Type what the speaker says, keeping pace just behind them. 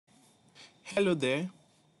Hello there,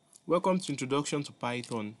 welcome to Introduction to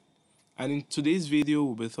Python. And in today's video,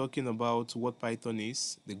 we'll be talking about what Python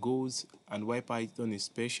is, the goals, and why Python is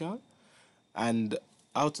special, and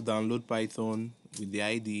how to download Python with the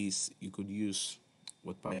IDEs you could use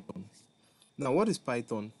with Python. Now, what is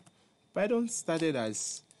Python? Python started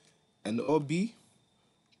as an hobby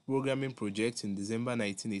programming project in December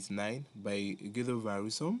 1989 by Guido van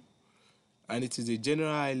Rossum, and it is a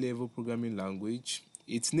general high-level programming language.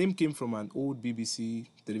 Its name came from an old BBC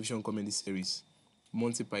television comedy series,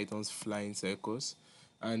 Monty Python's Flying Circus,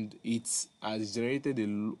 and it has generated a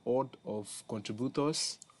lot of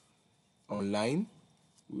contributors online,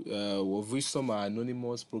 of which some are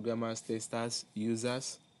anonymous programmers, testers,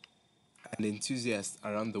 users, and enthusiasts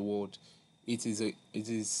around the world. It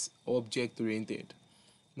is object-oriented.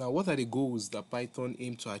 Now, what are the goals that Python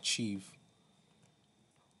aim to achieve?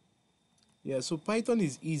 Yeah, so Python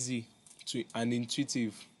is easy and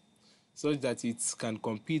intuitive, such that it can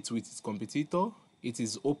compete with its competitor. It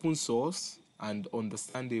is open source and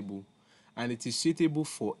understandable, and it is suitable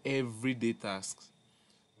for everyday tasks.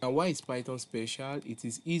 Now, why is Python special? It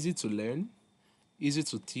is easy to learn, easy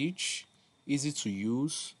to teach, easy to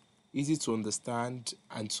use, easy to understand,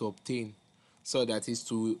 and to obtain. So that is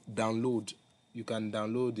to download. You can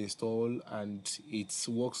download, install, and it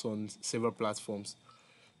works on several platforms.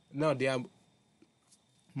 Now, there are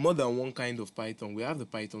more than one kind of Python. We have the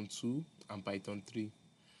Python 2 and Python 3.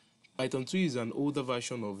 Python 2 is an older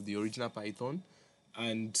version of the original Python,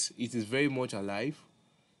 and it is very much alive.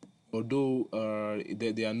 Although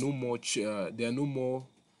there are no more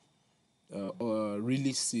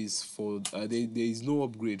releases for there is no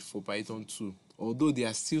upgrade for Python 2. Although there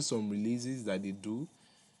are still some releases that they do,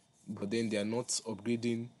 but then they are not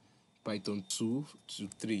upgrading Python 2 to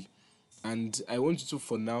 3. And I want you to,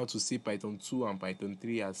 for now, to see Python 2 and Python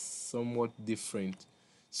 3 as somewhat different,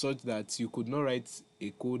 such that you could not write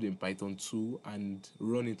a code in Python 2 and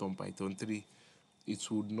run it on Python 3.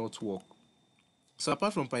 It would not work. So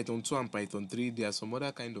apart from Python 2 and Python 3, there are some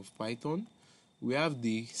other kind of Python. We have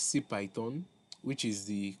the CPython, which is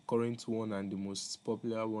the current one and the most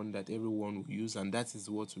popular one that everyone will use, and that is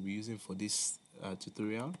what we'll be using for this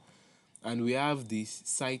tutorial. And we have the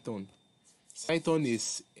Cython. Cython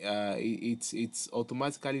is it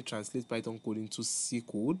automatically translates Python code into C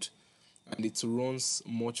code, and it runs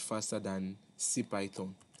much faster than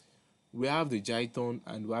CPython. We have the Jython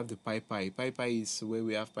and we have the PyPy. PyPy is where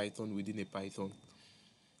we have Python within a Python,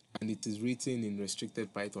 and it is written in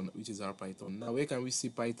restricted Python, which is our Python. Now, where can we see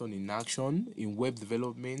Python in action? In web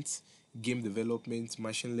development, game development,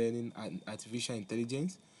 machine learning, and artificial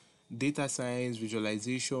intelligence, data science,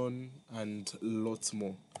 visualization, and lots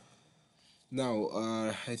more. Now,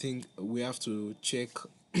 I think we have to check.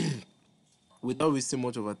 Without wasting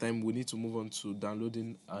much of our time, we need to move on to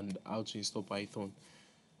downloading and how to install Python.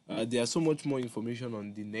 There's so much more information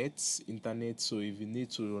on the internet, so if you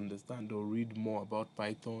need to understand or read more about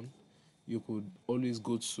Python, you could always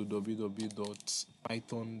go to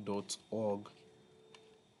www.python.org.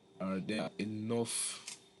 There are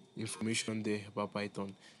enough information there about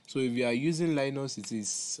Python. So if you are using Linux, it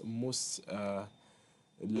is most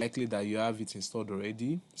likely that you have it installed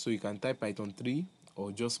already. So you can type Python 3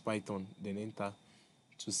 or just Python, then enter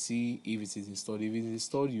to see if it is installed. If it is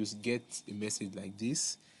installed, you get a message like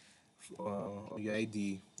this on your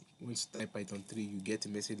ID. Once you type Python 3, you get a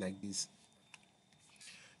message like this.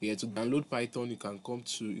 Yeah, to download Python, you can go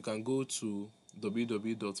to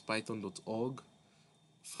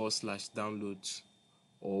www.python.org/downloads,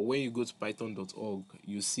 or when you go to python.org,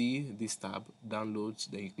 you see this tab, downloads,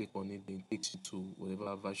 then you click on it, then it takes you to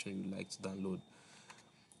whatever version you like to download.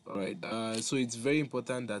 Alright, so it's very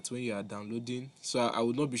important that when you are downloading, so I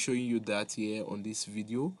will not be showing you that here on this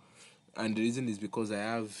video, and the reason is because I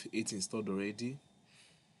have it installed already.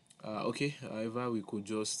 Okay, however, we could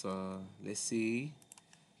just let's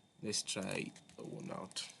try one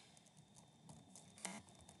out.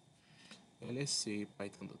 Let's say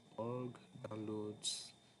python.org downloads.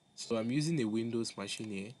 So I'm using a Windows machine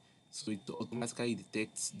here, so it automatically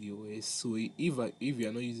detects the OS. So if you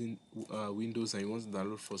are not using Windows and you want to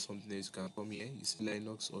download for something else, you can come here. You see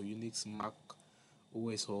Linux or Unix, Mac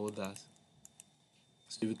OS or all that.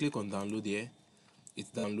 So if you click on download here,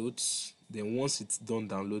 it downloads. Then once it's done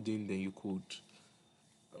downloading, then you could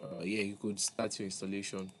you could start your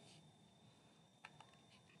installation.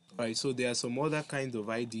 Alright, so there are some other kinds of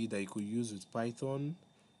IDE that you could use with Python,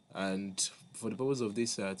 and for the purpose of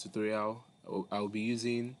this tutorial, I'll be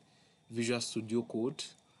using Visual Studio Code.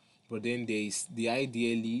 But then there is the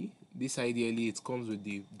IDLE. It comes with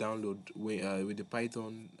the download with the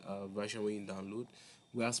Python version when you download.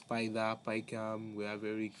 We have Spider, PyCam, we have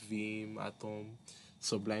Eric, Vim, Atom,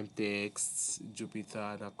 Sublime Text,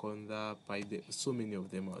 Jupyter, Anaconda, PyDev. So many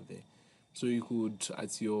of them out there. So you could,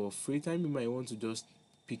 at your free time, you might want to just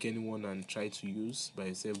pick anyone and try to use by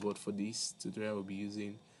yourself. But for this tutorial, we'll be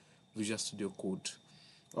using Visual Studio Code.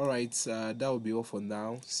 Alright, that will be all for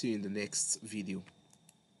now. See you in the next video.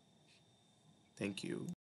 Thank you.